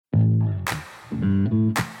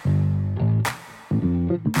Hello,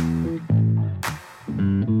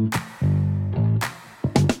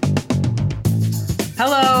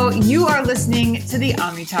 you are listening to the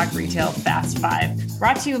OmniTalk Retail Fast Five,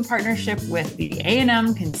 brought to you in partnership with the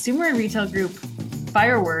A&M Consumer and Retail Group,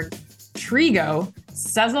 Firework, Trigo,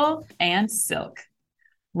 Sezzle, and Silk.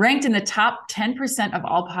 Ranked in the top 10% of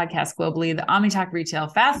all podcasts globally, the OmniTalk Retail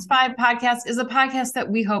Fast Five podcast is a podcast that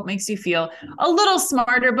we hope makes you feel a little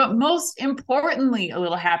smarter, but most importantly, a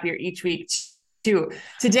little happier each week too.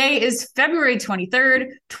 Today is February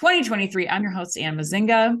 23rd, 2023. I'm your host, Ann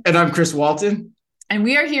Mazinga. And I'm Chris Walton. And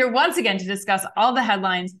we are here once again to discuss all the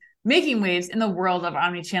headlines making waves in the world of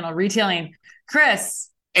omnichannel retailing. Chris,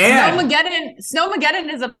 Snowmageddon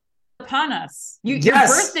is upon us. Your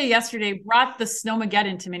birthday yesterday brought the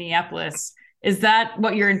Snowmageddon to Minneapolis. Is that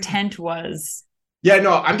what your intent was? Yeah,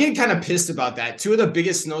 no, I'm getting kind of pissed about that. Two of the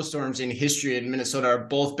biggest snowstorms in history in Minnesota are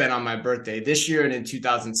both been on my birthday, this year and in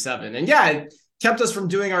 2007. And yeah, it kept us from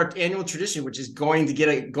doing our annual tradition, which is going and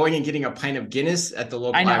getting a pint of Guinness at the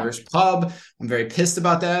local Irish pub. I'm very pissed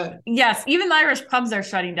about that. Yes, even the Irish pubs are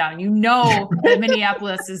shutting down. You know that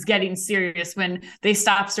Minneapolis is getting serious when they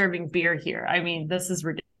stop serving beer here. I mean, this is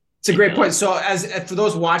ridiculous. It's a great point. So for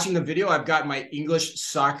those watching the video, I've got my English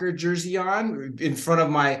soccer jersey on in front of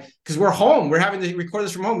because we're home. We're having to record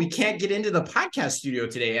this from home. We can't get into the podcast studio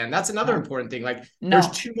today. And that's another important thing.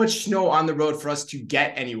 There's too much snow on the road for us to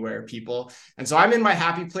get anywhere, people. And so I'm in my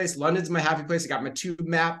happy place. London's my happy place. I got my tube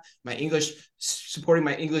map, supporting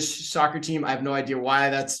my English soccer team. I have no idea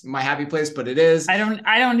why that's my happy place, but it is. I don't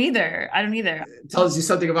either. It tells you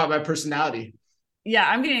something about my personality. Yeah,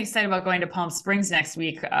 I'm getting excited about going to Palm Springs next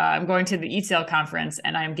week. I'm going to the ETL conference,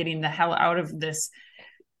 and I'm getting the hell out of this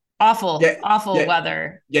awful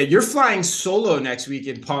weather. Yeah, you're flying solo next week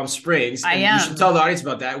in Palm Springs. I am. You should tell the audience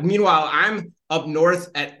about that. Meanwhile, I'm up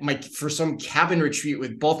north for some cabin retreat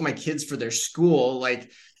with both my kids for their school.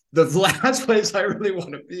 The last place I really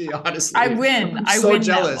want to be, honestly. I win. I'm so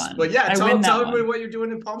jealous. But yeah, tell everybody what you're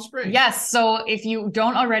doing in Palm Springs. Yes. So if you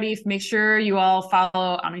don't already, make sure you all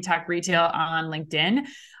follow OmniTalk Retail on LinkedIn.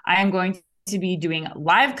 I am going to be doing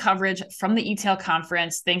live coverage from the ETL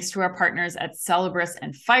conference, thanks to our partners at Celebris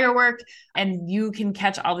and Firework. And you can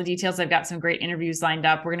catch all the details. I've got some great interviews lined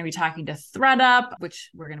up. We're going to be talking to ThredUP, which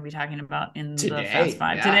we're going to be talking about in the Fast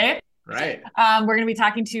Five today. Right. We're going to be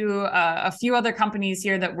talking to a few other companies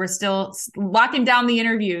here that we're still locking down the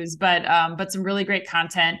interviews, but some really great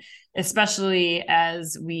content, especially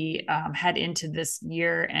as we head into this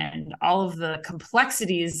year and all of the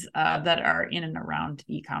complexities that are in and around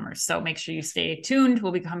e-commerce. So make sure you stay tuned.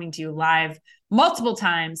 We'll be coming to you live multiple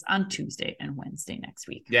times on Tuesday and Wednesday next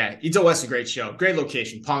week. Yeah, Edo West is a great show. Great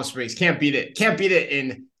location. Palm Springs. Can't beat it. Can't beat it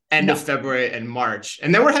in end of February and March.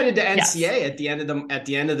 And then we're headed to NCA at the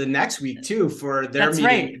end of the next week too, for their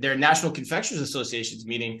meeting, their National Confectioners Association's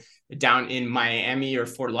meeting down in Miami or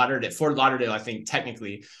Fort Lauderdale, I think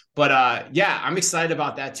technically. But I'm excited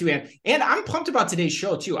about that too. And I'm pumped about today's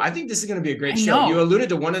show too. I think this is going to be a great show. You alluded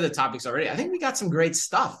to one of the topics already. I think we got some great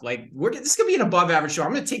stuff. This is going to be an above average show.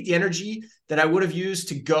 I'm going to take the energy that I would have used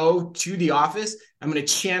to go to the office. I'm going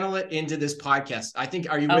to channel it into this podcast. I think,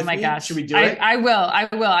 are you with me? Oh my gosh. Should we do it? I will.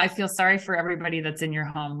 I feel sorry for everybody that's in your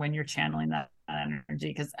home when you're channeling that energy,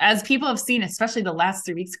 because as people have seen, especially the last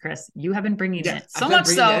 3 weeks, Chris, you have been bringing it so much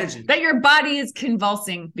so that your body is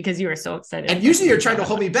convulsing because you are so excited. And usually you're trying to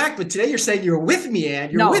hold me back, but today you're saying you're with me,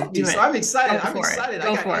 Ann. You're with me, so I'm excited. I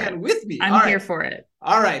got Ann with me. I'm here for it.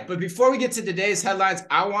 All right, but before we get to today's headlines,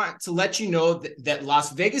 I want to let you know that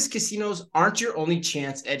Las Vegas casinos aren't your only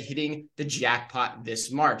chance at hitting the jackpot this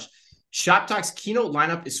March. ShopTalk's keynote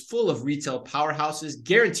lineup is full of retail powerhouses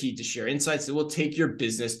guaranteed to share insights that will take your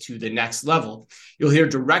business to the next level. You'll hear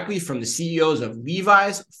directly from the CEOs of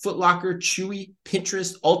Levi's, Foot Locker, Chewy,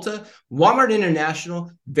 Pinterest, Ulta, Walmart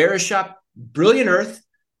International, Verishop, Brilliant Earth,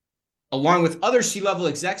 along with other C-level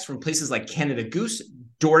execs from places like Canada Goose,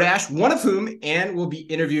 DoorDash, one of whom Ann will be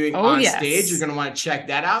interviewing on stage. You're going to want to check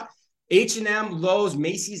that out. H&M, Lowe's,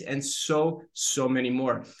 Macy's, and so many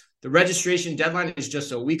more. The registration deadline is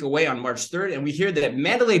just a week away on March 3rd, and we hear that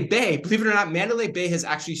Mandalay Bay, believe it or not, Mandalay Bay has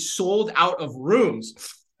actually sold out of rooms.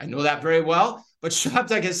 I know that very well, but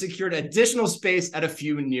ShopTalk has secured additional space at a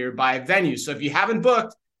few nearby venues. So if you haven't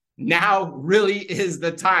booked, now really is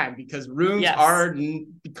the time, because rooms are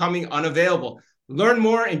becoming unavailable. Learn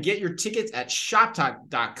more and get your tickets at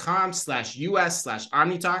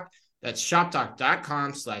shoptalk.com/US/OmniTalk. That's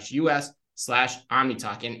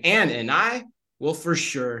shoptalk.com/US/OmniTalk. And Ann and I will for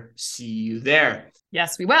sure see you there.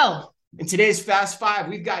 Yes, we will. In today's Fast Five,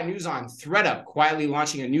 we've got news on ThredUP quietly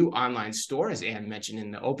launching a new online store, as Ann mentioned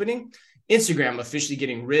in the opening. Instagram officially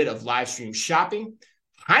getting rid of live stream shopping.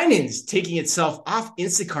 Heinen's taking itself off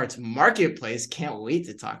Instacart's marketplace. Can't wait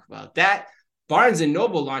to talk about that. Barnes &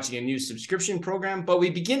 Noble launching a new subscription program. But we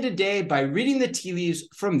begin today by reading the tea leaves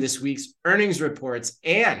from this week's earnings reports.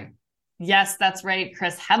 And yes, that's right,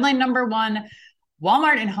 Chris. Headline number one,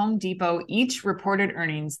 Walmart and Home Depot each reported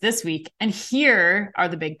earnings this week. And here are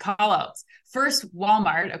the big callouts. First,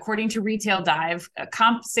 Walmart, according to Retail Dive,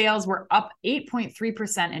 comp sales were up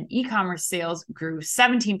 8.3% and e-commerce sales grew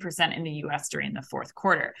 17% in the US during the fourth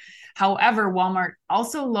quarter. However, Walmart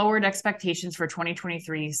also lowered expectations for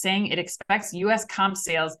 2023, saying it expects US comp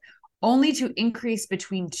sales only to increase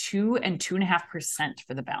between 2 and 2.5%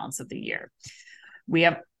 for the balance of the year. We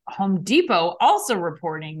have Home Depot also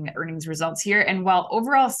reporting earnings results here. And while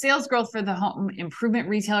overall sales growth for the home improvement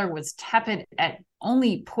retailer was tepid at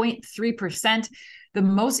only 0.3%, the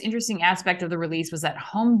most interesting aspect of the release was that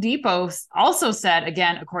Home Depot also said,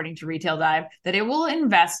 again, according to Retail Dive, that it will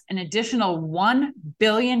invest an additional $1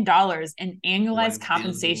 billion in annualized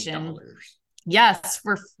compensation. Yes,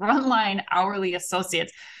 for frontline hourly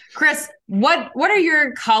associates. Chris, what are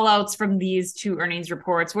your call outs from these two earnings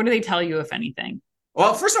reports? What do they tell you, if anything?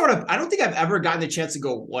 Well, first, I don't think I've ever gotten the chance to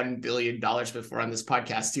go $1 billion before on this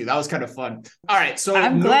podcast, too. That was kind of fun. All right. So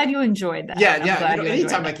I'm glad you enjoyed that. Yeah.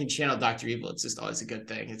 Anytime I can channel Dr. Evil, it's just always a good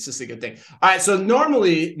thing. It's just a good thing. All right. So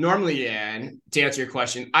normally, Ann, to answer your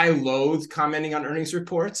question, I loathe commenting on earnings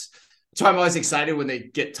reports. So I'm always excited when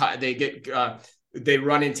they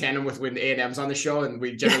run in tandem with when A&M's on the show, and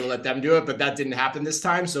we generally let them do it, but that didn't happen this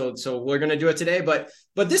time. So we're going to do it today. But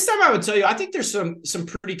this time I would tell you, I think there's some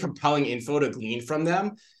pretty compelling info to glean from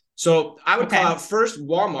them. So I would call out first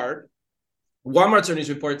Walmart. Walmart's earnings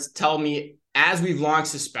reports tell me, as we've long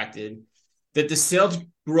suspected, that the sales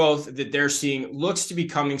growth that they're seeing looks to be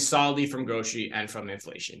coming solidly from grocery and from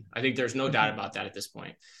inflation. I think there's no doubt about that at this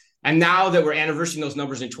point. And now that we're anniversarying those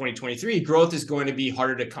numbers in 2023, growth is going to be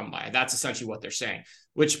harder to come by. That's essentially what they're saying,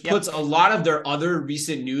 which puts a lot of their other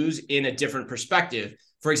recent news in a different perspective.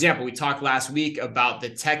 For example, we talked last week about the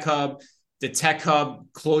tech hub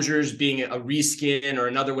closures being a reskin or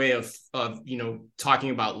another way of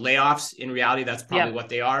talking about layoffs. In reality, that's probably what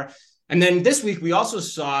they are. And then this week, we also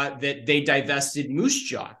saw that they divested Moose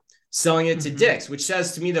Jaw, selling it to Dick's, which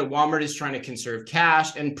says to me that Walmart is trying to conserve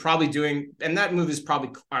cash and that move is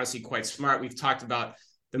probably honestly quite smart. We've talked about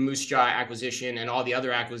the Moose Jaw acquisition and all the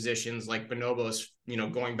other acquisitions like Bonobos,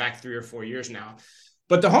 going back 3 or 4 years now.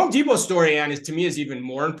 But the Home Depot story, Ann, to me is even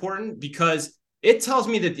more important because it tells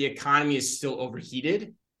me that the economy is still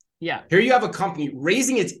overheated. Yeah. Here you have a company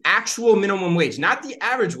raising its actual minimum wage, not the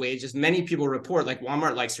average wage, as many people report, like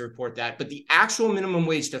Walmart likes to report that, but the actual minimum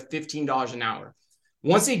wage to $15 an hour.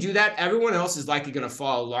 Once they do that, everyone else is likely going to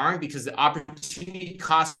follow along because the opportunity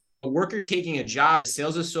cost of a worker taking a job, a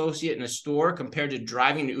sales associate in a store compared to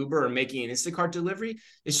driving an Uber or making an Instacart delivery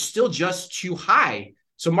is still just too high.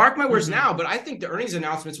 So mark my words now, but I think the earnings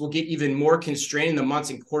announcements will get even more constrained in the months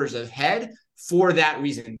and quarters ahead for that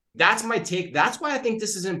reason. That's my take. That's why I think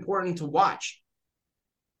this is important to watch.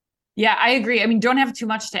 Yeah, I agree. I mean, don't have too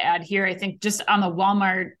much to add here. I think just on the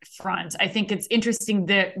Walmart front, I think it's interesting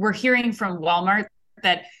that we're hearing from Walmart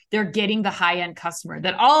that they're getting the high-end customer,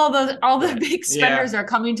 that all the big spenders are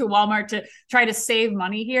coming to Walmart to try to save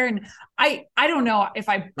money here. And I don't know if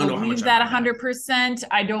I believe that 100%.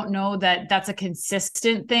 I don't know that that's a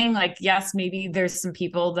consistent thing. Like, yes, maybe there's some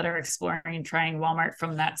people that are exploring and trying Walmart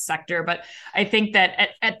from that sector. But I think that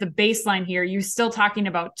at the baseline here, you're still talking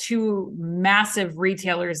about two massive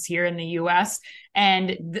retailers here in the US.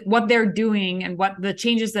 And what they're doing and what the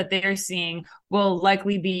changes that they're seeing will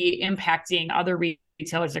likely be impacting other retailers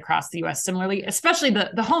across the US similarly, especially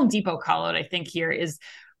the Home Depot call out, I think here is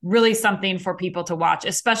really something for people to watch,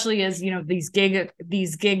 especially as, these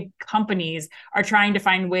gig companies are trying to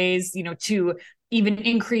find ways, to even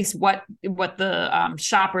increase what the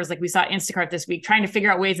shoppers, like we saw Instacart this week, trying to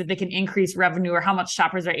figure out ways that they can increase revenue or how much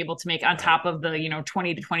shoppers are able to make on top of the,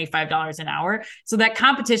 $20 to $25 an hour. So that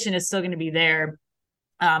competition is still going to be there.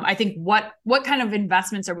 I think what kind of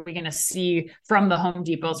investments are we going to see from the Home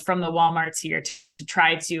Depots, from the Walmarts here to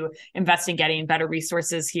try to invest in getting better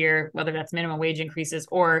resources here, whether that's minimum wage increases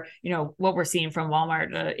or, what we're seeing from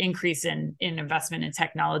Walmart, increase in investment in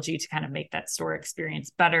technology to kind of make that store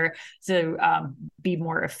experience better, to be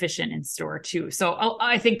more efficient in store too. So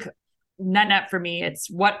I think net for me,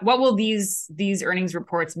 it's what will these earnings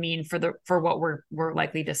reports mean for what we're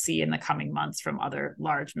likely to see in the coming months from other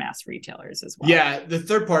large mass retailers as well. Yeah, the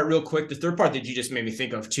third part that you just made me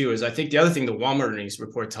think of too is I think the other thing the Walmart earnings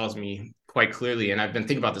report tells me quite clearly, and I've been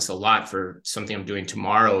thinking about this a lot for something I'm doing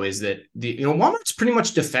tomorrow, is that Walmart's pretty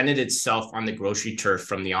much defended itself on the grocery turf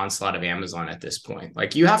from the onslaught of Amazon at this point.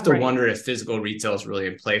 Like, you have to wonder if physical retail is really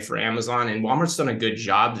in play for Amazon, and Walmart's done a good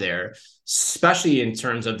job there, especially in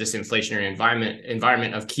terms of this inflationary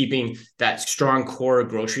environment of keeping that strong core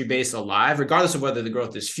grocery base alive, regardless of whether the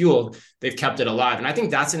growth is fueled. They've kept it alive, and I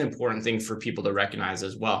think that's an important thing for people to recognize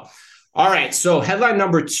as well. All right, so headline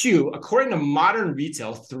number 2, according to Modern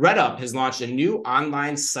Retail, ThredUP has launched a new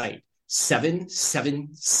online site,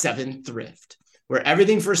 777 Thrift, where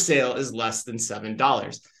everything for sale is less than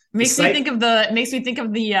 $7. Makes me think of the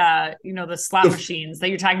the slot machines that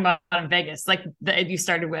you're talking about in Vegas, like you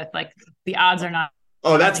started with, like the odds are not.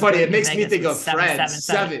 Oh, that's funny. It makes me think of Friends.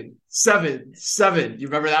 777. You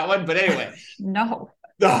remember that one? But anyway. No.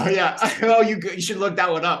 Oh, yeah. Oh, you should look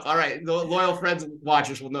that one up. All right. The loyal Friends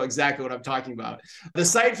watchers will know exactly what I'm talking about. The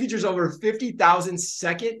site features over 50,000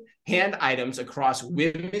 second-hand items across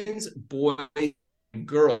women's, boys, and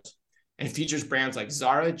girls, and features brands like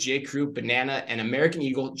Zara, J. Crew, Banana, and American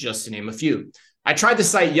Eagle, just to name a few. I tried the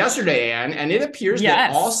site yesterday, Anne, and it appears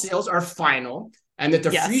that all sales are final and that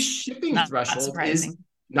the free shipping threshold is,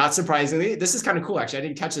 not surprisingly, this is kind of cool, actually. I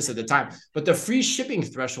didn't catch this at the time, but the free shipping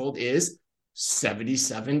threshold is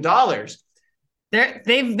 $77.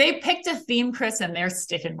 They picked a theme, Chris, and they're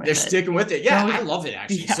sticking with it. They're sticking with it. Yeah, I love it,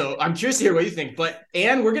 actually. Yeah. So I'm curious to hear what you think. But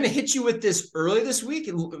Anne, we're going to hit you with this early this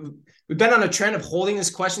week. We've been on a trend of holding this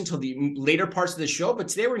question till the later parts of the show, but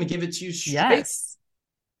today we're going to give it to you straight. Yes.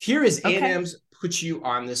 Here is A&M's Put You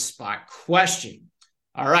on the Spot question.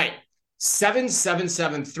 All right.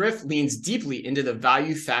 777 Thrift leans deeply into the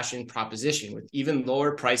value fashion proposition with even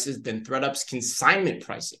lower prices than ThredUp's consignment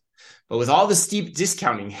pricing. But with all the steep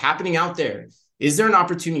discounting happening out there, is there an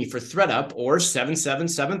opportunity for ThredUp or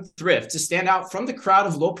 777 Thrift to stand out from the crowd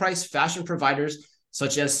of low-price fashion providers,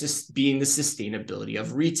 such as being the sustainability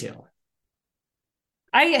of retail?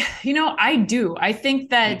 I do. I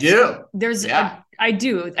think that there's I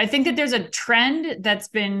do. I think that there's a trend that's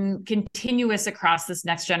been continuous across this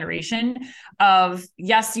next generation of,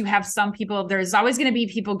 yes, you have some people, there's always going to be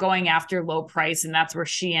people going after low price, and that's where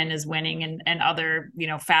Shein is winning and other,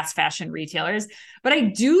 fast fashion retailers. But I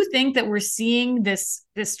do think that we're seeing this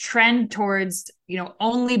trend towards,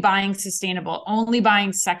 only buying sustainable, only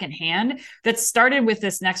buying secondhand that started with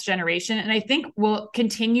this next generation. And I think will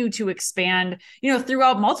continue to expand,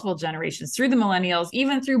 throughout multiple generations, through the millennials,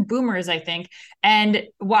 even through boomers, I think. And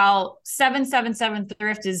while 777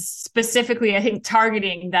 Thrift is specifically, I think,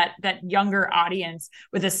 targeting that younger audience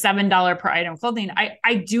with a $7 per item clothing,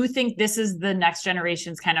 I do think this is the next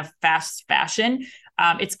generation's kind of fast fashion.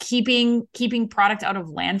 It's keeping product out of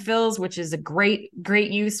landfills, which is a great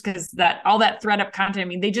use, because all that ThredUp content, I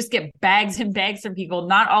mean, they just get bags and bags from people.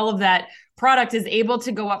 Not all of that product is able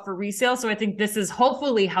to go up for resale. So I think this is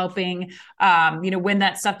hopefully helping, when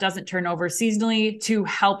that stuff doesn't turn over seasonally, to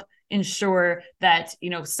help ensure that,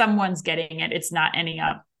 someone's getting it. It's not ending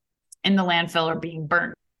up in the landfill or being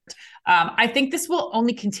burnt. I think this will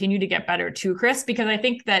only continue to get better too, Chris, because I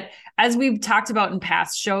think that, as we've talked about in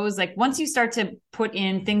past shows, like once you start to put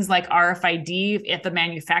in things like RFID at the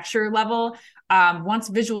manufacturer level, once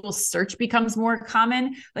visual search becomes more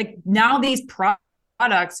common, like now these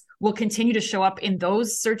products will continue to show up in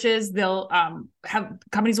those searches. They'll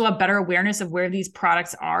companies will have better awareness of where these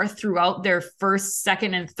products are throughout their first,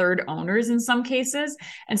 second, and third owners in some cases.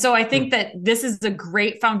 And so I think that this is a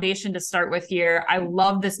great foundation to start with here. I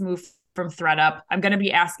love this move from ThredUp. I'm going to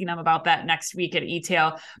be asking them about that next week at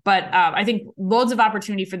e-tail, but I think loads of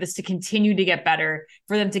opportunity for this to continue to get better,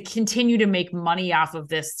 for them to continue to make money off of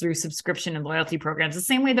this through subscription and loyalty programs, the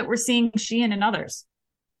same way that we're seeing Shein and others.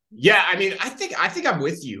 Yeah, I mean, I think I'm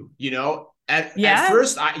with you. At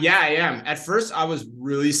first, I am. At first, I was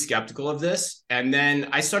really skeptical of this, and then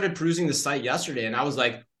I started perusing the site yesterday, and I was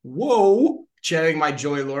like, "Whoa!" Channeling my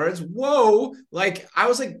Joey Lawrence, "Whoa!" I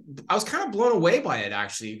was kind of blown away by it,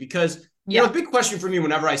 actually, because a big question for me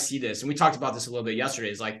whenever I see this, and we talked about this a little bit yesterday,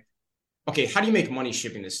 is like, okay, how do you make money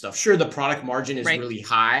shipping this stuff? Sure, the product margin is really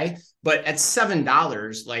high, but at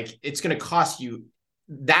 $7, like, it's going to cost you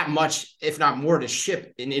that much, if not more, to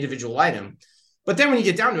ship an individual item. But then when you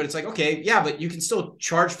get down to it, it's like, okay, yeah, but you can still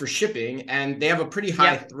charge for shipping, and they have a pretty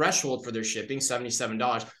high threshold for their shipping,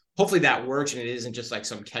 $77. Hopefully that works, and it isn't just like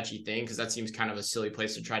some catchy thing, because that seems kind of a silly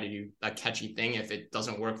place to try to do a catchy thing if it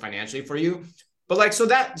doesn't work financially for you. But so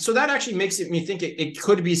that actually makes me think it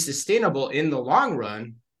could be sustainable in the long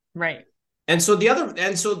run. Right. And so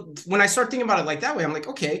when I start thinking about it like that way, I'm like,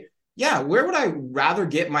 okay, yeah, where would I rather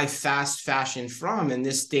get my fast fashion from in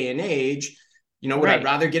this day and age? Would I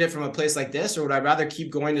rather get it from a place like this, or would I rather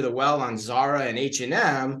keep going to the well on Zara and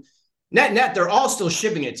H&M? net, they're all still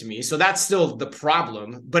shipping it to me. So that's still the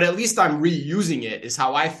problem, but at least I'm reusing it is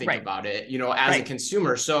how I think about it, as a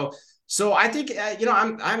consumer. So I think,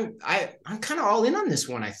 I'm kind of all in on this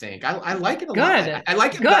one. I think I like it a lot. I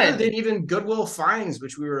like it better than even Goodwill Finds,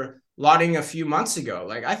 which we were lauding a few months ago.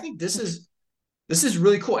 Like, I think this is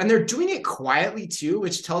really cool. And they're doing it quietly too,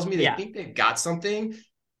 which tells me they think they've got something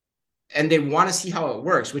and they want to see how it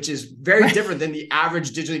works, which is very different than the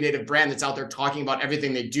average digitally native brand that's out there talking about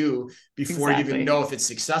everything they do before you even know if it's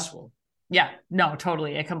successfore. Yeah, no,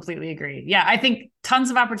 totally. I completely agree. Yeah, I think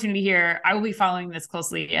tons of opportunity here. I will be following this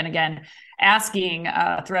closely. And again, asking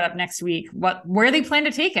ThredUP next week where they plan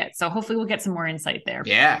to take it. So hopefully we'll get some more insight there.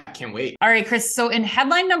 Yeah, I can't wait. All right, Chris. So in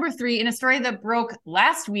headline number 3, in a story that broke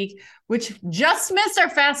last week, which just missed our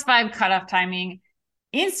Fast 5 cutoff timing,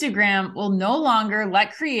 Instagram will no longer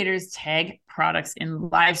let creators tag products in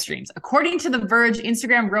live streams. According to The Verge,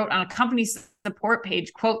 Instagram wrote on a company support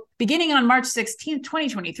page, quote, beginning on March 16th,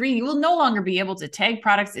 2023, you will no longer be able to tag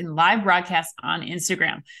products in live broadcasts on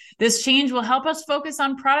Instagram. This change will help us focus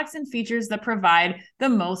on products and features that provide the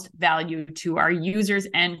most value to our users,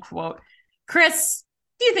 end quote. Chris,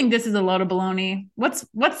 do you think this is a load of baloney? What's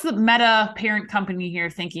the Meta parent company here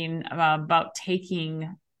thinking about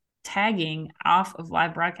tagging off of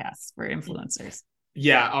live broadcasts for influencers?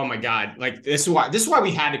 Yeah. Oh my God. Like, this is why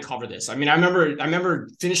we had to cover this. I mean, I remember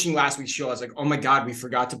finishing last week's show. I was like, oh my God, we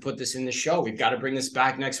forgot to put this in the show. We've got to bring this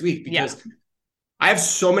back next week because I have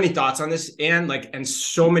so many thoughts on this and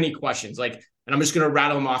so many questions. Like, and I'm just going to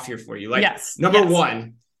rattle them off here for you. Like, number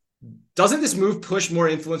one, doesn't this move push more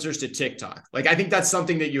influencers to TikTok? Like, I think that's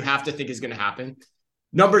something that you have to think is going to happen.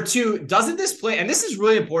 Number two, doesn't this play, and this is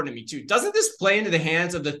really important to me too, doesn't this play into the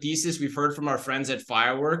hands of the thesis we've heard from our friends at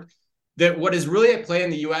Firework that what is really at play in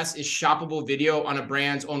the US is shoppable video on a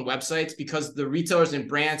brand's own websites, because the retailers and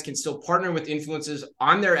brands can still partner with influencers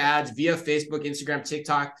on their ads via Facebook, Instagram,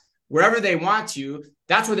 TikTok, wherever they want to.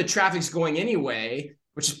 That's where the traffic's going anyway,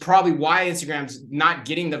 which is probably why Instagram's not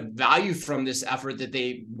getting the value from this effort that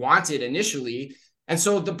they wanted initially. And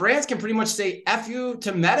so the brands can pretty much say F you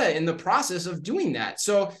to Meta in the process of doing that.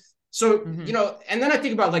 So and then I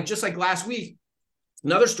think about, like, just like last week,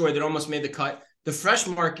 another story that almost made the cut, the Fresh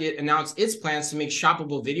Market announced its plans to make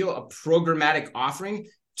shoppable video a programmatic offering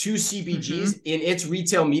to CPGs in its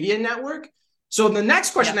retail media network. So the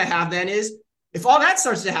next question I have then is, if all that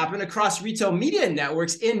starts to happen across retail media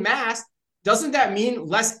networks in mass, doesn't that mean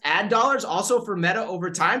less ad dollars also for Meta over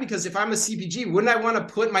time? Because if I'm a CPG, wouldn't I want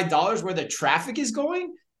to put my dollars where the traffic is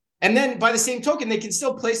going? And then by the same token, they can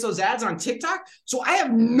still place those ads on TikTok. So I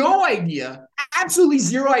have no idea, absolutely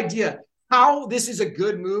zero idea, how this is a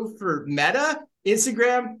good move for Meta,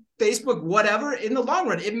 Instagram, Facebook, whatever, in the long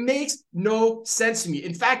run. It makes no sense to me.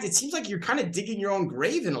 In fact, it seems like you're kind of digging your own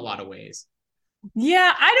grave in a lot of ways.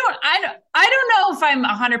 Yeah, I don't know if I'm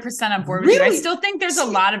 100% on board with you. I still think there's a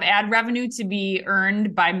lot of ad revenue to be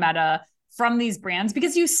earned by Meta from these brands,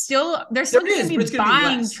 because they're still going to be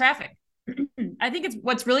buying traffic. I think it's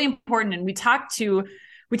what's really important. And we talked to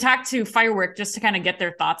Firework just to kind of get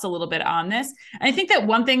their thoughts a little bit on this. And I think that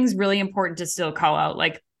one thing's really important to still call out,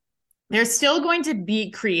 like, they're still going to be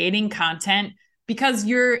creating content, because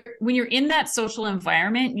when you're in that social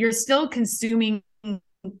environment, you're still consuming.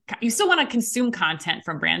 You still want to consume content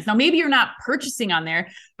from brands. Now, maybe you're not purchasing on there,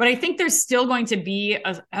 but I think there's still going to be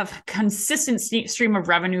a consistent stream of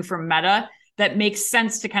revenue from Meta that makes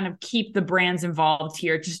sense to kind of keep the brands involved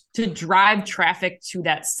here, just to drive traffic to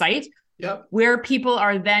that site. Yep. Where people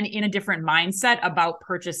are then in a different mindset about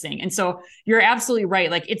purchasing. And so you're absolutely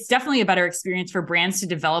right. Like, it's definitely a better experience for brands to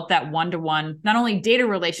develop that one-to-one, not only data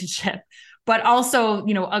relationship, but also,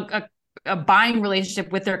 a buying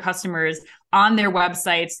relationship with their customers on their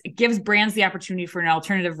websites. It gives brands the opportunity for an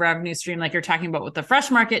alternative revenue stream, like you're talking about with the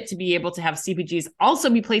Fresh Market, to be able to have CPGs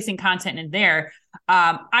also be placing content in there.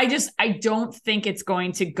 I don't think it's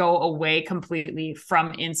going to go away completely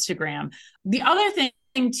from Instagram. The other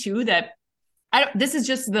thing too, that this is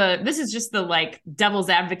just the like devil's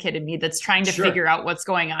advocate in me that's trying to figure out what's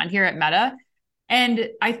going on here at Meta. And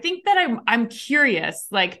I think that I'm curious,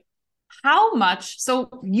 like, how much, so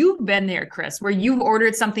you've been there, Chris, where you've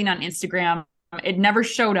ordered something on Instagram, it never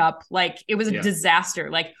showed up, like it was a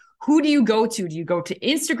disaster. Like, who do you go to? Do you go to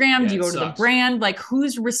Instagram? Do you go to the brand? Like,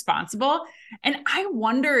 who's responsible? And I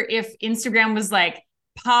wonder if Instagram was like,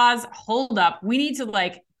 pause, hold up. We need to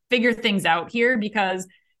like figure things out here, because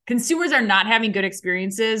consumers are not having good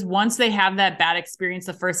experiences. Once they have that bad experience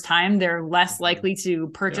the first time, they're less likely to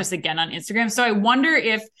purchase again on Instagram. So I wonder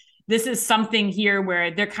if this is something here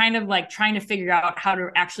where they're kind of like trying to figure out how to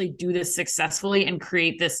actually do this successfully and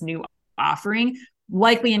create this new offering.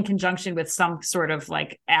 likely in conjunction with some sort of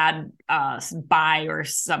like ad buy or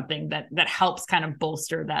something that helps kind of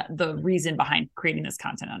bolster the reason behind creating this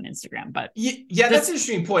content on Instagram. But yeah, that's an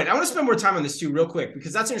interesting point. I want to spend more time on this too, real quick,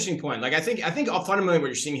 because that's an interesting point. Like I think fundamentally what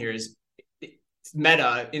you're seeing here is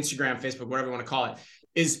Meta, Instagram, Facebook, whatever you want to call it,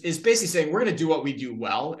 is basically saying we're going to do what we do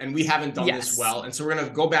well, and we haven't done this well, and so we're going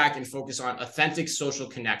to go back and focus on authentic social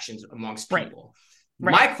connections amongst people.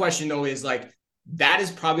 Right. My question though is like, that is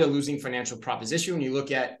probably a losing financial proposition when you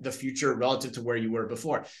look at the future relative to where you were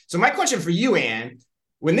before. So my question for you, Anne,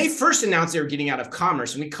 when they first announced they were getting out of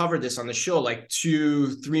commerce, and we covered this on the show like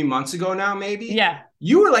 2-3 months ago now, maybe. Yeah.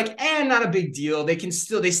 You were like, not a big deal. They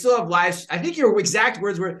still have live. I think your exact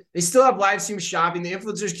words were, they still have live stream shopping. The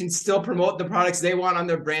influencers can still promote the products they want on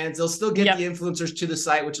their brands. They'll still get the influencers to the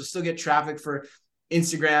site, which will still get traffic for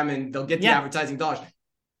Instagram, and they'll get the advertising dollars.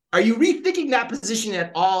 Are you rethinking that position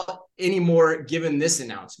at all anymore given this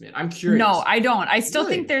announcement? I'm curious. No, I don't. I still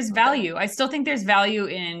think there's value. I still think there's value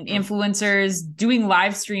in influencers doing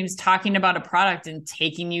live streams, talking about a product and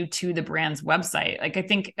taking you to the brand's website. Like, I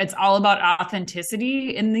think it's all about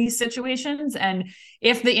authenticity in these situations. And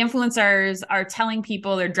if the influencers are telling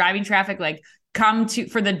people, they're driving traffic, like, come to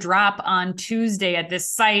for the drop on Tuesday at this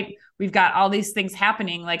site, we've got all these things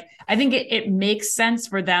happening. Like, I think it makes sense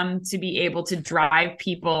for them to be able to drive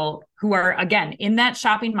people who are, again, in that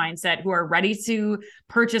shopping mindset, who are ready to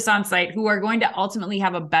purchase on site, who are going to ultimately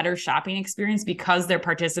have a better shopping experience because they're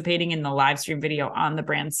participating in the live stream video on the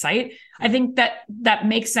brand site. I think that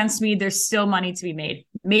makes sense to me. There's still money to be made,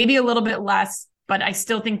 maybe a little bit less, but I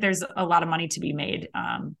still think there's a lot of money to be made.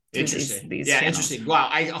 Interesting. These channels. Interesting. Wow.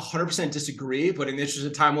 I 100% disagree, but in the interest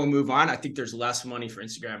of time, we'll move on. I think there's less money for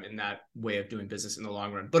Instagram in that way of doing business in the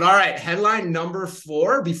long run. But all right, headline number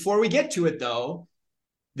 4. Before we get to it though,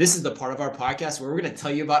 this is the part of our podcast where we're going to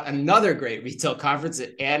tell you about another great retail conference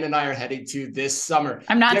that Anne and I are heading to this summer.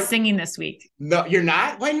 I'm not singing this week. No, you're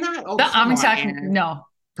not? Why not? Oh, I'm talking. No.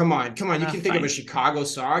 Come on. You can think of a Chicago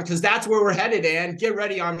song, because that's where we're headed, Anne. Get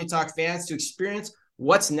ready, OmniTalk fans, to experience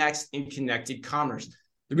what's next in connected commerce.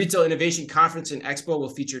 The Retail Innovation Conference and Expo will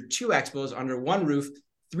feature 2 expos under one roof,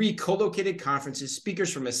 3 co-located conferences,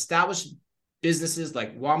 speakers from established businesses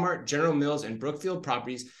like Walmart, General Mills, and Brookfield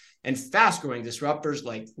Properties, and fast-growing disruptors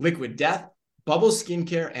like Liquid Death, Bubble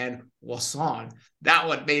Skincare, and Wasson. That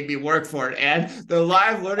one made me work for it. And the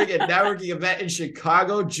live learning and networking event in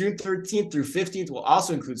Chicago, June 13th through 15th, will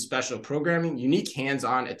also include special programming, unique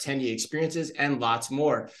hands-on attendee experiences, and lots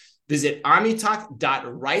more. Visit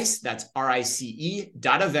omnitalk.rice, that's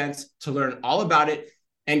RICE.events, to learn all about it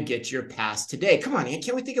and get your pass today. Come on, Ann,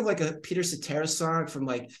 can't we think of like a Peter Cetera song from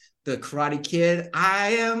like the Karate Kid? I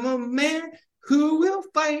am a man who will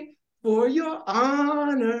fight for your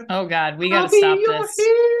honor. Oh God, we got to stop this.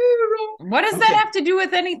 Hero. What does that have to do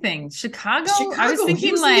with anything? Chicago? I was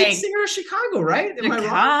thinking like the singer of Chicago, right? Am Chicago.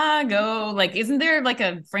 I wrong? Like, isn't there like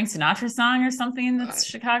a Frank Sinatra song or something that's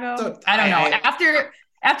Chicago? I don't know.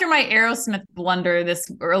 After my Aerosmith blunder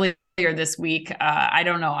earlier this week, I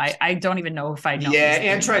don't know. I don't even know if I know. Yeah,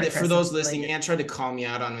 Anne tried to, for those listening, Anne tried to call me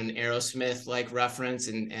out on an Aerosmith like reference,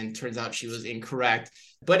 and turns out she was incorrect.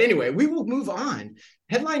 But anyway, we will move on.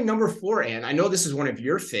 Headline number 4, Anne. I know this is one of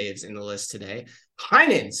your faves in the list today.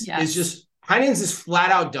 Heinen's is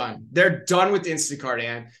flat out done. They're done with Instacart,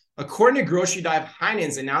 Anne. According to Grocery Dive,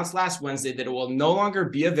 Heinen's announced last Wednesday that it will no longer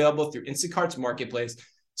be available through Instacart's marketplace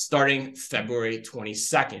starting February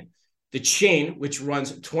 22nd. The chain, which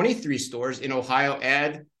runs 23 stores in Ohio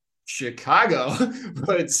and Chicago,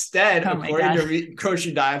 but instead, according to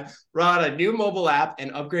Grocery Dive, brought a new mobile app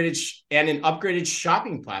and an upgraded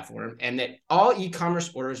shopping platform, and that all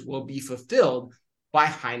e-commerce orders will be fulfilled by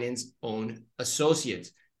Heinen's own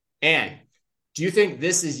associates. And do you think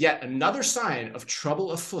this is yet another sign of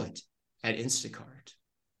trouble afoot at Instacart?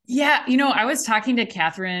 Yeah, I was talking to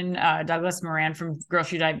Catherine Douglas Moran from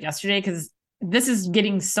Grocery Dive yesterday, because this is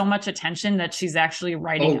getting so much attention that she's actually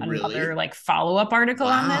writing another like follow-up article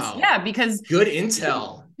on this. Yeah, because good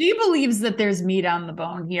intel. She believes that there's meat on the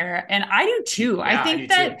bone here, and I do too. Yeah,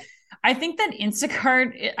 I think that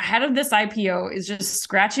Instacart, ahead of this IPO, is just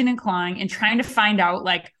scratching and clawing and trying to find out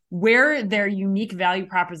like where their unique value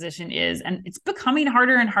proposition is, and it's becoming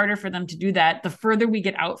harder and harder for them to do that the further we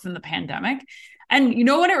get out from the pandemic. And you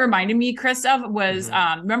know what it reminded me, Chris, of was,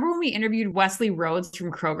 remember when we interviewed Wesley Rhodes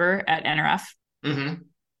from Kroger at NRF? Mm-hmm.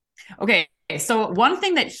 Okay, so one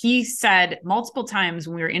thing that he said multiple times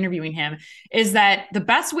when we were interviewing him is that the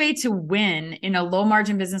best way to win in a low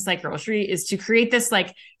margin business like grocery is to create this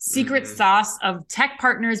like secret sauce of tech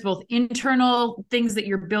partners, both internal things that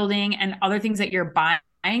you're building and other things that you're buying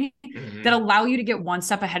Mhm. that allow you to get one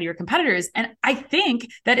step ahead of your competitors. And I think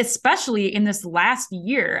that especially in this last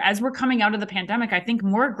year, as we're coming out of the pandemic, I think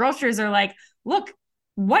more grocers are like, look,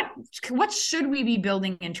 what should we be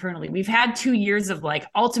building internally? We've had 2 years of like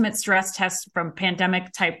ultimate stress tests from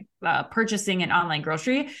pandemic type purchasing and online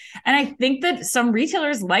grocery. And I think that some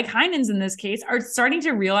retailers like Heinen's in this case are starting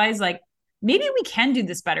to realize like, maybe we can do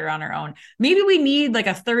this better on our own. Maybe we need like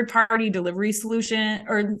a third party delivery solution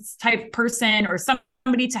or type person or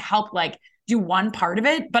somebody to help like do one part of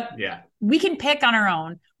it, but Yeah. we can pick on our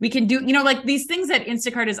own. We can do, you know, like these things that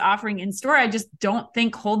Instacart is offering in store, I just don't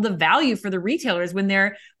think hold the value for the retailers when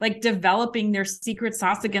they're like developing their secret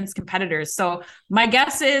sauce against competitors. So my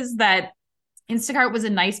guess is that Instacart was a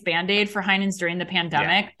nice band-aid for Heinen's during the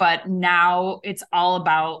pandemic, but now it's all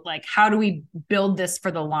about like, how do we build this for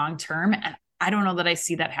the long term? And I don't know that I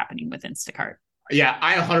see that happening with Instacart. Yeah,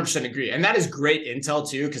 I 100% agree. And that is great intel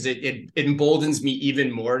too, because it emboldens me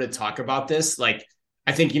even more to talk about this. Like,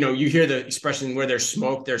 I think, you hear the expression where there's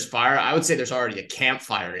smoke, there's fire. I would say there's already a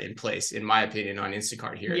campfire in place, in my opinion, on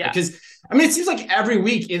Instacart here. Yeah. Because, I mean, it seems like every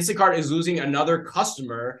week Instacart is losing another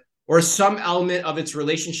customer or some element of its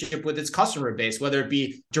relationship with its customer base, whether it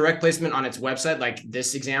be direct placement on its website, like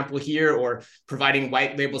this example here, or providing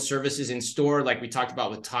white label services in store, like we talked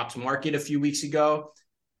about with Tops Market a few weeks ago.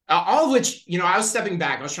 All of which, I was stepping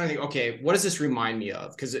back. I was trying to think, okay, what does this remind me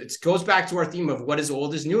of? Because it goes back to our theme of what is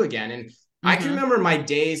old is new again. And I can remember my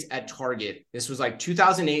days at Target. This was like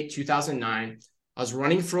 2008, 2009. I was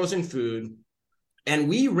running frozen food, and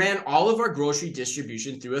we ran all of our grocery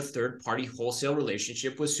distribution through a third-party wholesale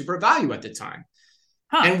relationship with Super Value at the time.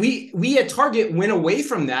 Huh. And we at Target went away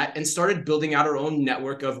from that and started building out our own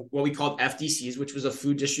network of what we called FDCs, which was a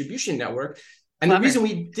food distribution network. And the reason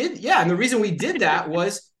we did that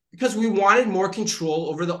was because we wanted more control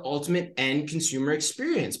over the ultimate end consumer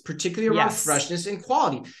experience, particularly around freshness and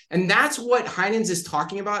quality. And that's what Heinen's is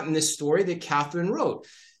talking about in this story that Catherine wrote.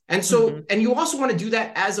 And so, and you also want to do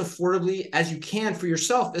that as affordably as you can for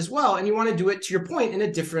yourself as well. And you want to do it, to your point, in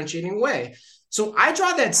a differentiating way. So I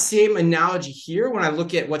draw that same analogy here when I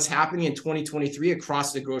look at what's happening in 2023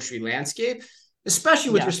 across the grocery landscape,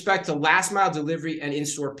 especially with respect to last mile delivery and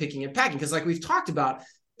in-store picking and packing. Because like we've talked about,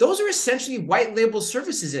 those are essentially white label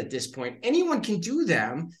services at this point. Anyone can do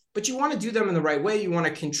them, but you want to do them in the right way. You want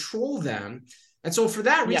to control them. And so for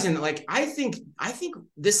that reason, like, I think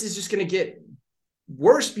this is just going to get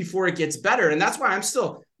worse before it gets better. And that's why I'm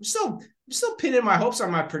still pinning my hopes on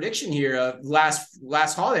my prediction here of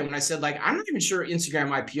last holiday when I said, like, I'm not even sure Instagram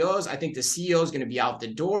IPOs. I think the CEO is going to be out the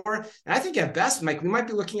door. And I think at best, Mike, we might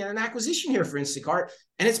be looking at an acquisition here for Instacart.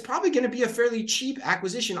 And it's probably going to be a fairly cheap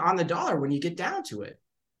acquisition on the dollar when you get down to it.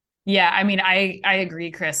 Yeah, I mean, I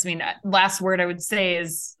agree, Chris. I mean, last word I would say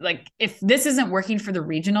is, like, if this isn't working for the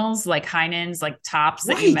regionals, like Heinen's, like Tops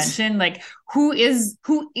that you mentioned, like who is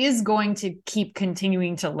going to keep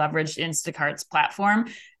continuing to leverage Instacart's platform?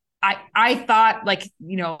 I thought, like,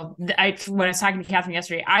 when I was talking to Catherine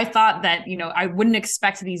yesterday, I thought that, I wouldn't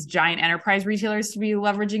expect these giant enterprise retailers to be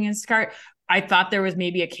leveraging Instacart. I thought there was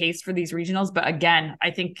maybe a case for these regionals, but again,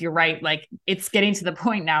 I think you're right. Like, it's getting to the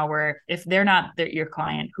point now where if they're not your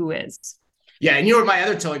client, who is? Yeah, and what my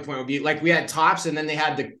other telling point would be, like, we had Tops, and then they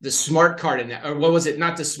had the smart card, or what was it?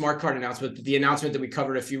 Not the smart card announcement, but the announcement that we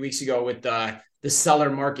covered a few weeks ago with the seller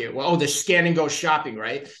market. Well, the scan and go shopping,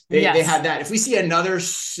 right? They had that. If we see another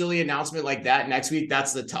silly announcement like that next week,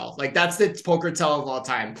 that's the tell. Like, that's the poker tell of all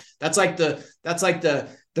time. That's like the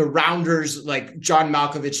Rounders, like John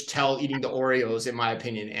Malkovich tell eating the Oreos, in my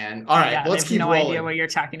opinion. And all right, let's keep rolling. Idea what you're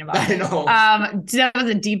talking about. I know. That was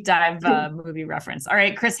a deep dive movie reference. All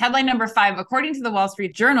right, Chris, headline number 5. According to the Wall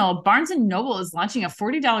Street Journal, Barnes & Noble is launching a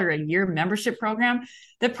 $40 a year membership program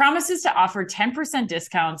that promises to offer 10%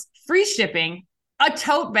 discounts, free shipping, a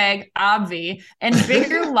tote bag, obvi, and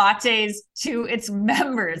bigger lattes to its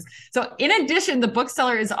members. So in addition, the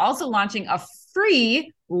bookseller is also launching a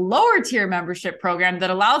free lower tier membership program that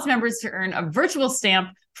allows members to earn a virtual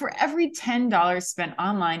stamp for every $10 spent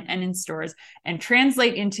online and in stores, and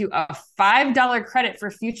translate into a $5 credit for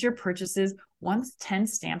future purchases once 10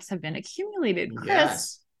 stamps have been accumulated.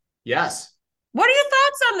 Chris, Yes. What are your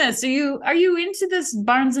thoughts on this? Are you into this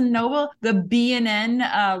Barnes & Noble, the B&N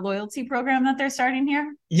loyalty program that they're starting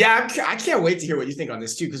here? Yeah, I can't wait to hear what you think on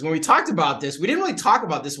this too, because when we talked about this, we didn't really talk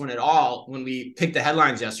about this one at all when we picked the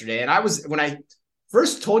headlines yesterday. And when I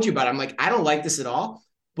first told you about it, I'm like, I don't like this at all.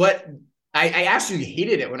 But I actually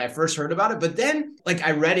hated it when I first heard about it. But then, like,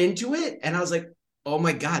 I read into it and I was like, Oh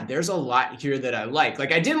my God, there's a lot here that I like.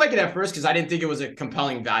 Like I didn't like it at first because I didn't think it was a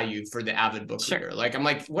compelling value for the avid book reader. Like I'm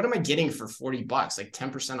like, what am I getting for $40? Like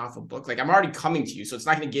 10% off a book? Like I'm already coming to you. So it's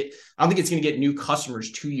not going to get, I don't think it's going to get new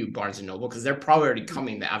customers to you, Barnes and Noble, because they're probably already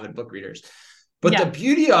coming, the avid book readers. But the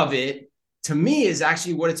beauty of it to me is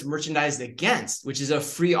actually what it's merchandised against, which is a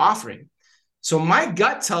free offering. So my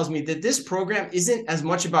gut tells me that this program isn't as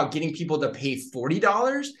much about getting people to pay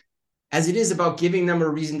 $40 as it is about giving them a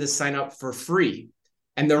reason to sign up for free.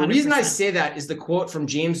 And the 100%. Reason I say that is the quote from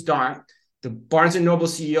James Daunt, the Barnes & Noble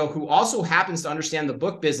CEO, who also happens to understand the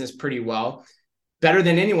book business pretty well, better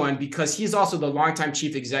than anyone, because he's also the longtime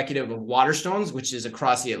chief executive of Waterstones, which is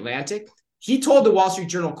across the Atlantic. He told the Wall Street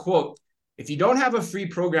Journal, quote, "If you don't have a free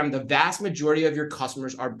program, the vast majority of your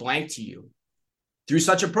customers are blank to you. Through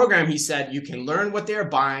such a program," he said, "you can learn what they are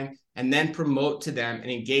buying and then promote to them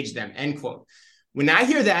and engage them," end quote. When I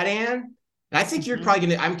hear that, Ann, and I think you're probably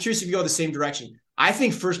going to, I'm curious if you go the same direction. I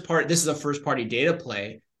think this is a first party data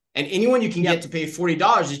play, and anyone you can get to pay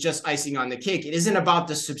 $40 is just icing on the cake. It isn't about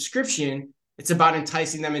the subscription. It's about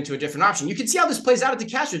enticing them into a different option. You can see how this plays out at the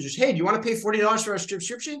cash registers. Hey, do you want to pay $40 for a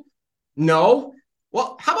subscription? No.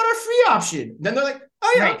 Well, how about our free option? Then they're like,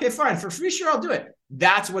 oh yeah, okay, fine. For free, sure, I'll do it.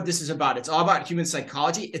 That's what this is about. It's all about human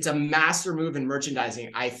psychology. It's a master move in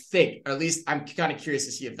merchandising, I think, or at least I'm kind of curious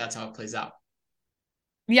to see if that's how it plays out.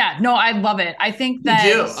 Yeah, no, I love it. I think that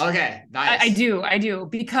you do. Okay, nice. I do.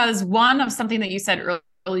 Because one of something that you said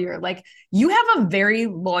earlier, like you have a very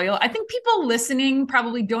loyal, I think people listening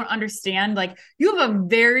probably don't understand, like you have a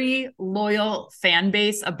very loyal fan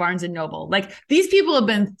base of Barnes and Noble. Like these people have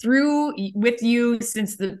been through with you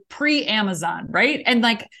since the pre-Amazon, right? And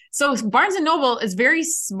like, so Barnes and Noble is very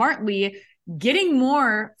smartly getting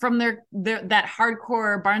more from their that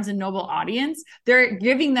hardcore Barnes and Noble audience. They're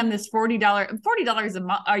giving them this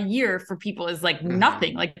 $40 a year for people is like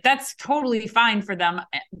nothing. Like that's totally fine for them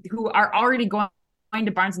who are already going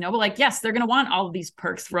to Barnes and Noble. Like, yes, they're going to want all of these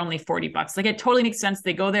perks for only $40. Like it totally makes sense.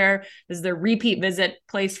 They go there. This is their repeat visit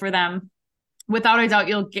place for them. Without a doubt,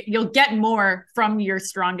 you'll get more from your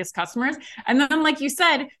strongest customers. And then, like you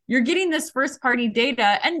said, you're getting this first party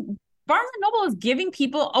data, and Barnes & Noble is giving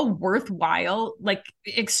people a worthwhile like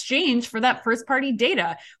exchange for that first party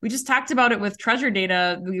data. We just talked about it with Treasure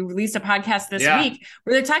Data. We released a podcast this week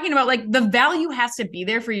where they're talking about like the value has to be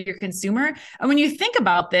there for your consumer. And when you think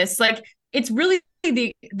about this, like it's really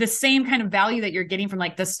the same kind of value that you're getting from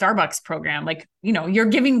like the Starbucks program. Like, you know, you're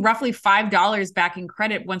giving roughly $5 back in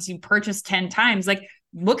credit once you purchase 10 times. Like,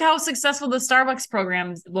 look how successful the Starbucks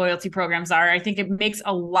programs, loyalty programs are. I think it makes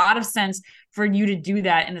a lot of sense for you to do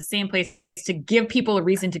that in the same place to give people a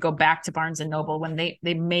reason to go back to Barnes and Noble when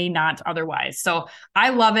they may not otherwise. So I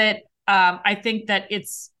love it. I think that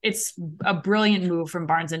it's a brilliant move from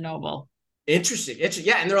Barnes and Noble. Interesting.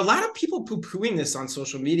 Yeah. And there are a lot of people poo-pooing this on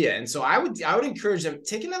social media. And so I would encourage them,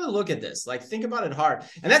 take another look at this, like think about it hard.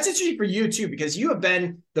 And that's interesting for you too, because you have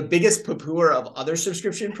been the biggest poo-pooer of other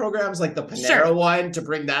subscription programs, like the Panera one, to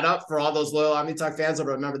bring that up for all those loyal OmniTalk fans will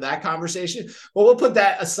remember that conversation. Well, we'll put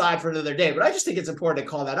that aside for another day, but I just think it's important to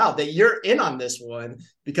call that out, that you're in on this one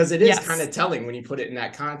because it is kind of telling when you put it in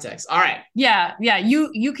that context. All right. Yeah. Yeah.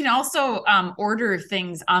 You can also order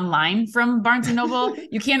things online from Barnes and Noble.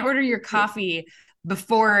 You can't order your coffee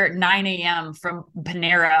before 9 a.m. from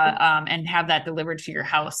Panera and have that delivered to your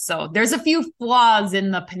house. So there's a few flaws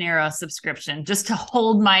in the Panera subscription just to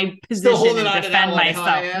hold my position and defend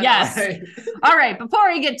myself. Yes. Right. All right.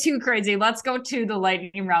 Before we get too crazy, let's go to the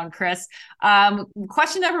lightning round, Chris.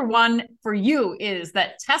 Question number one for you is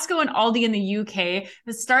that Tesco and Aldi in the UK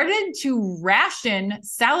has started to ration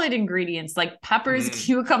salad ingredients like peppers,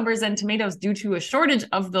 cucumbers, and tomatoes due to a shortage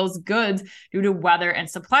of those goods due to weather and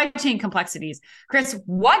supply chain complexities. Chris,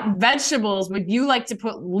 what vegetables would you like to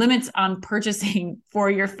put limits on purchasing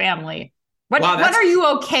for your family? What are you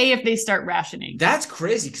okay if they start rationing? That's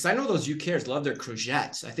crazy because I know those UKers love their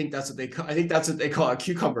courgettes. I think that's what they call a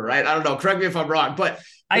cucumber, right? I don't know. Correct me if I'm wrong, but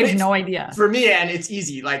I have no idea. For me, and it's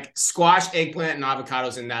easy, like squash, eggplant, and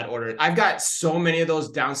avocados in that order. I've got so many of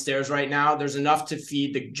those downstairs right now. There's enough to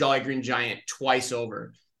feed the Jolly Green Giant twice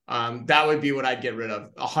over. That would be what I'd get rid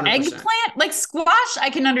of 100%. Eggplant, like squash, I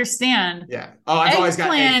can understand. Yeah. Oh, I've always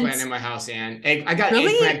got eggplant in my house, and I got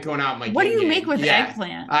eggplant going out my. What do you make with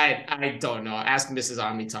eggplant? I don't know. Ask Mrs.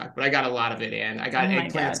 OmniTalk, but I got a lot of it, and I got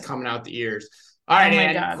eggplants coming out the ears. All right,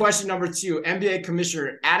 and question number 2: NBA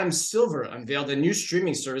Commissioner Adam Silver unveiled a new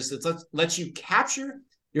streaming service that lets you capture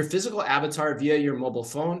your physical avatar via your mobile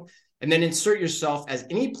phone and then insert yourself as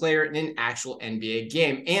any player in an actual NBA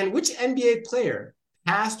game. And which NBA player,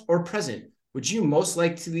 past or present, would you most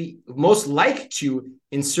like to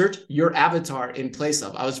insert your avatar in place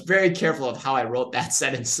of? I was very careful of how I wrote that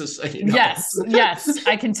sentence. So you know. Yes,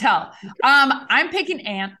 I can tell. I'm picking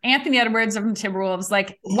Anthony Edwards from Timberwolves.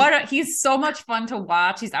 Like, he's so much fun to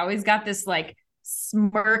watch. He's always got this like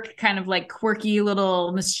smirk, kind of like quirky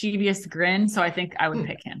little mischievous grin. So I think I would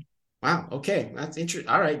pick him. Wow. Okay. That's interesting.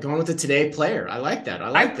 All right. Going with the today player. I like that.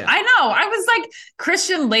 I know. I was like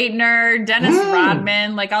Christian Laettner, Dennis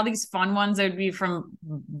Rodman, like all these fun ones that would be from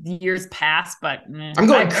years past, but I'm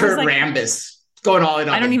going Kurt Rambis. Going all in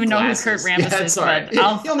on I don't even know who Kurt Rambis is, but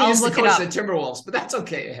I'll look it up. The Timberwolves, but that's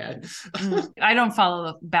okay, Ed. I don't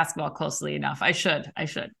follow basketball closely enough. I should,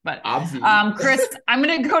 but obviously. Chris, I'm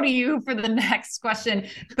going to go to you for the next question.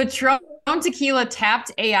 Patron Tequila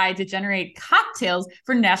tapped AI to generate cocktails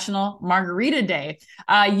for National Margarita Day.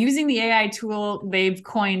 Using the AI tool, they've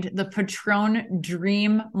coined the Patron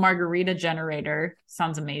Dream Margarita Generator.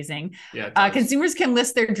 Sounds amazing. Yeah, consumers can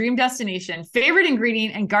list their dream destination, favorite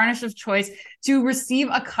ingredient, and garnish of choice to receive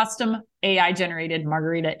a custom AI-generated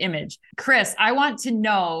margarita image. Chris, I want to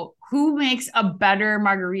know who makes a better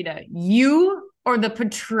margarita, you or the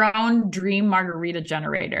Patron Dream Margarita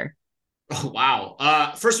Generator? Oh,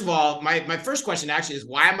 wow. First of all, my first question actually is,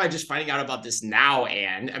 why am I just finding out about this now,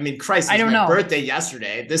 Anne? I mean, Christ, it's my birthday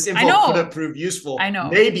yesterday. This info could have proved useful. I know.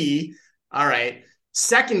 Maybe. All right.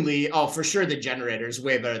 Secondly, for sure, the generator is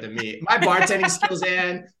way better than me. My bartending skills,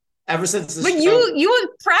 Anne, ever since this. But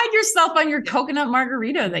you pride yourself on your coconut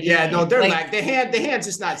margarita that you made. No, they're like the hand's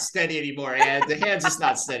just not steady anymore, Anne. The hand's just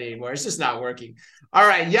not steady anymore. It's just not working. All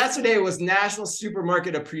right. Yesterday was National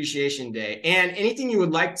Supermarket Appreciation Day. And anything you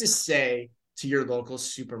would like to say to your local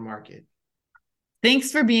supermarket?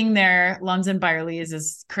 Thanks for being there. London Byerly's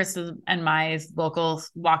is Chris and my local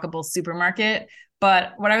walkable supermarket.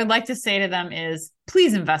 But what I would like to say to them is,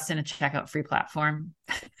 please invest in a checkout free platform.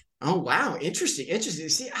 Oh, wow. Interesting.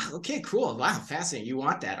 See, okay, cool. Wow. Fascinating. You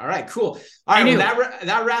want that. All right, cool. All right. Well,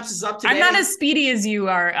 that wraps us up today. I'm not as speedy as you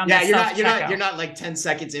are. On you're not like 10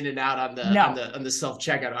 seconds in and out on the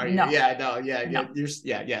self-checkout, are you? No. You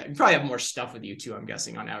probably have more stuff with you too, I'm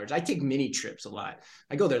guessing, on average. I take mini trips a lot.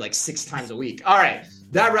 I go there like 6 times a week. All right.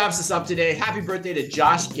 That wraps us up today. Happy birthday to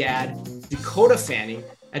Josh Gad, Dakota Fanning,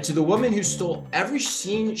 and to the woman who stole every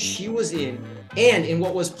scene she was in, and in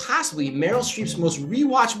what was possibly Meryl Streep's most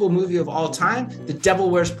rewatchable movie of all time, The Devil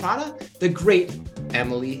Wears Prada, the great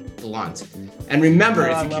Emily Blunt. And remember,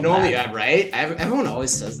 if you can only, right? Everyone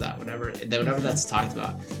always says that whenever that's talked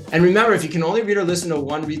about. And remember, if you can only read or listen to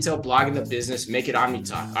one retail blog in the business, make it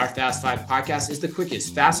OmniTalk. Our Fast 5 podcast is the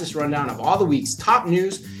quickest, fastest rundown of all the week's top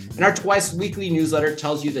news. And our twice weekly newsletter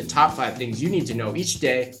tells you the top 5 things you need to know each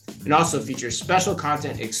day, and also features special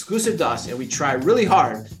content exclusive to us. And we try really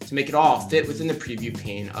hard to make it all fit within the preview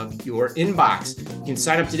pane of your inbox. You can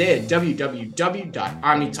sign up today at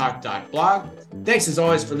www.omnitalk.blog. Thanks as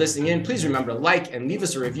always for listening in. Please remember to like and leave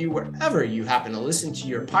us a review wherever you happen to listen to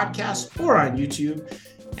your podcast or on YouTube.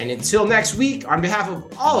 And until next week, on behalf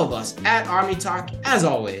of all of us at OmniTalk, as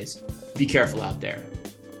always, be careful out there.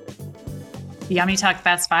 The OmniTalk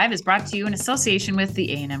Fast 5 is brought to you in association with the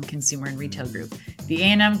A&M Consumer and Retail Group. The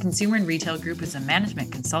A&M Consumer and Retail Group is a management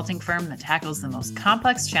consulting firm that tackles the most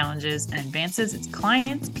complex challenges and advances its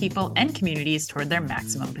clients, people, and communities toward their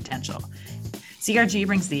maximum potential. CRG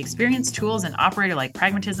brings the experience, tools, and operator-like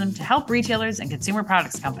pragmatism to help retailers and consumer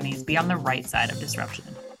products companies be on the right side of disruption.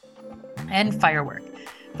 And Firework.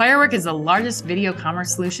 Firework is the largest video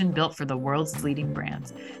commerce solution built for the world's leading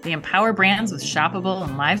brands. They empower brands with shoppable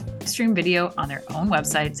and live stream video on their own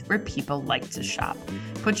websites where people like to shop.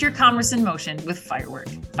 Put your commerce in motion with Firework.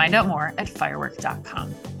 Find out more at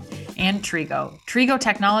firework.com. And Trigo. Trigo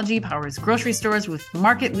technology powers grocery stores with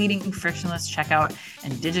market-leading frictionless checkout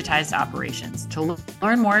and digitized operations. To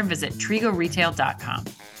learn more, visit trigoretail.com.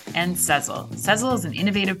 And Sezzle. Sezzle is an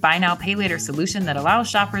innovative buy now, pay later solution that allows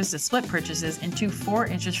shoppers to split purchases into 4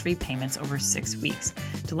 interest-free payments over 6 weeks.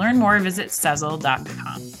 To learn more, visit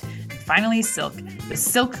Sezzle.com. Finally, Silk. The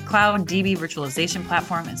Silk Cloud DB virtualization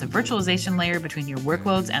platform is a virtualization layer between your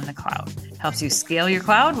workloads and the cloud. Helps you scale your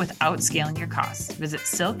cloud without scaling your costs. Visit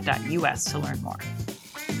silk.us to learn more.